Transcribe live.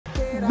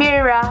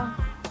Bera,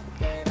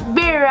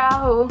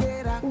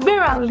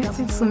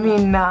 listen to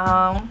me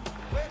now.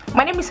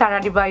 My name is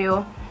Sarah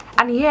Adebayo,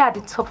 and here are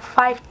the top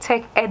 5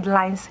 tech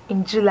headlines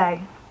in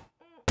July.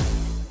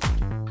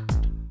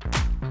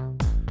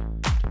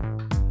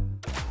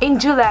 In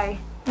July,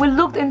 we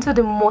looked into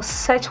the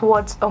most searched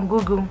words on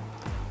Google.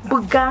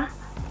 Buga,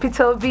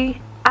 P2B,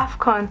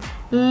 AFCON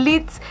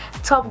lead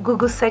top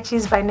Google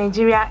searches by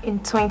Nigeria in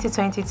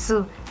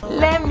 2022.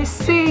 Let me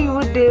see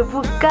you the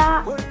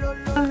Buga.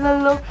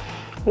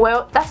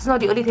 Well, that's not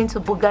the only thing to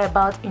Buga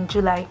about in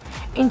July.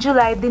 In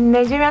July, the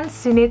Nigerian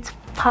Senate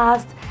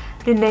passed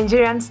the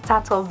Nigerian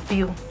Startup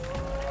Bill.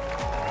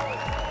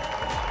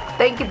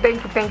 Thank you.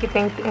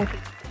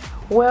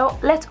 Well,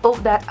 let's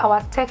hope that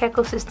our tech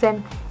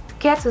ecosystem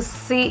gets to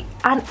see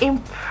an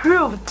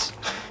improved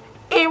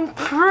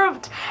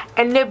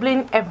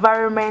enabling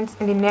environment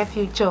in the near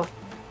future.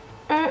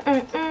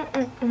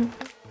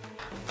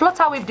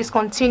 Flutterwave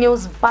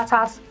discontinues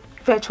Bata's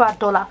virtual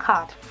dollar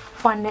card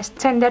for an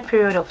extended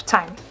period of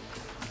time.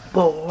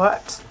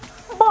 But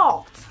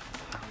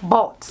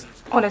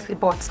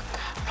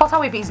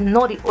Flutterwave is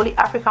not the only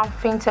African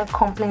fintech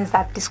companies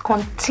that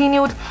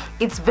discontinued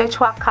its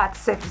virtual card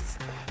service.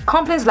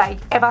 Companies like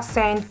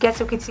Eversend,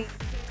 GetEquity,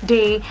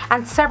 Day,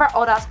 and several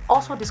others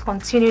also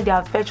discontinued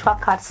their virtual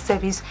card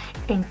service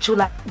in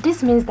July.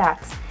 This means that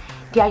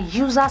their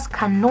users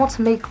cannot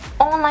make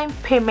online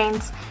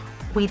payments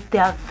with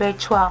their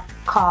virtual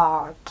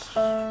card.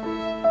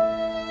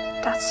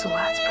 That's so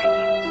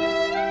heartbreaking.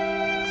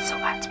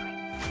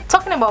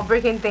 Talking about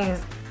breaking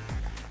things,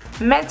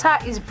 Meta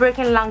is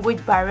breaking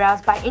language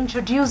barriers by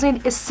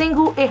introducing a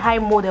single AI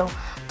model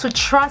to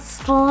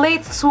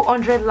translate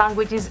 200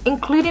 languages,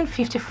 including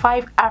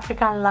 55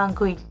 African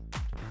languages.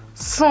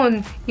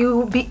 Soon, you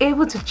will be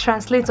able to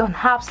translate on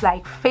apps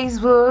like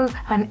Facebook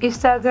and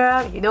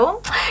Instagram,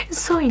 It's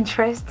so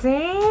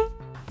interesting.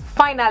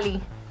 Finally,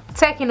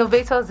 tech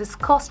innovators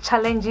discuss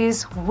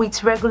challenges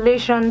with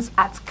regulations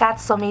at GAT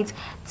Summit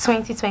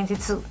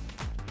 2022.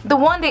 The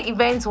one-day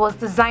event was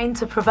designed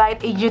to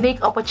provide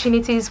unique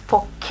opportunities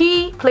for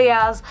key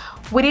players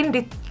within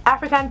the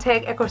African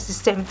tech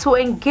ecosystem to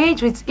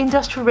engage with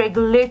industry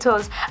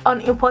regulators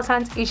on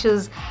important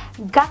issues.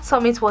 GAT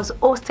Summit was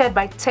hosted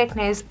by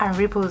Technext and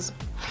Ripples.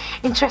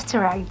 Interesting,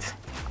 right?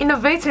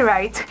 Innovating,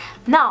 right?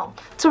 Now,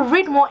 to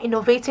read more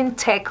innovating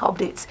tech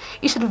updates,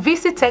 you should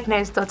visit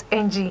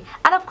Technext.ng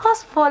and of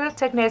course follow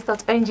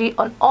Technext.ng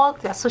on all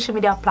their social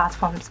media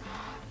platforms.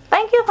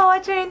 Thank you for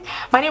watching.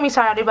 My name is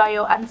Sarah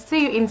Adebayo, and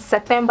see you in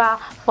September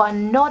for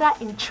another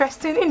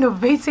interesting,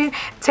 innovating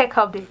tech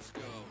update.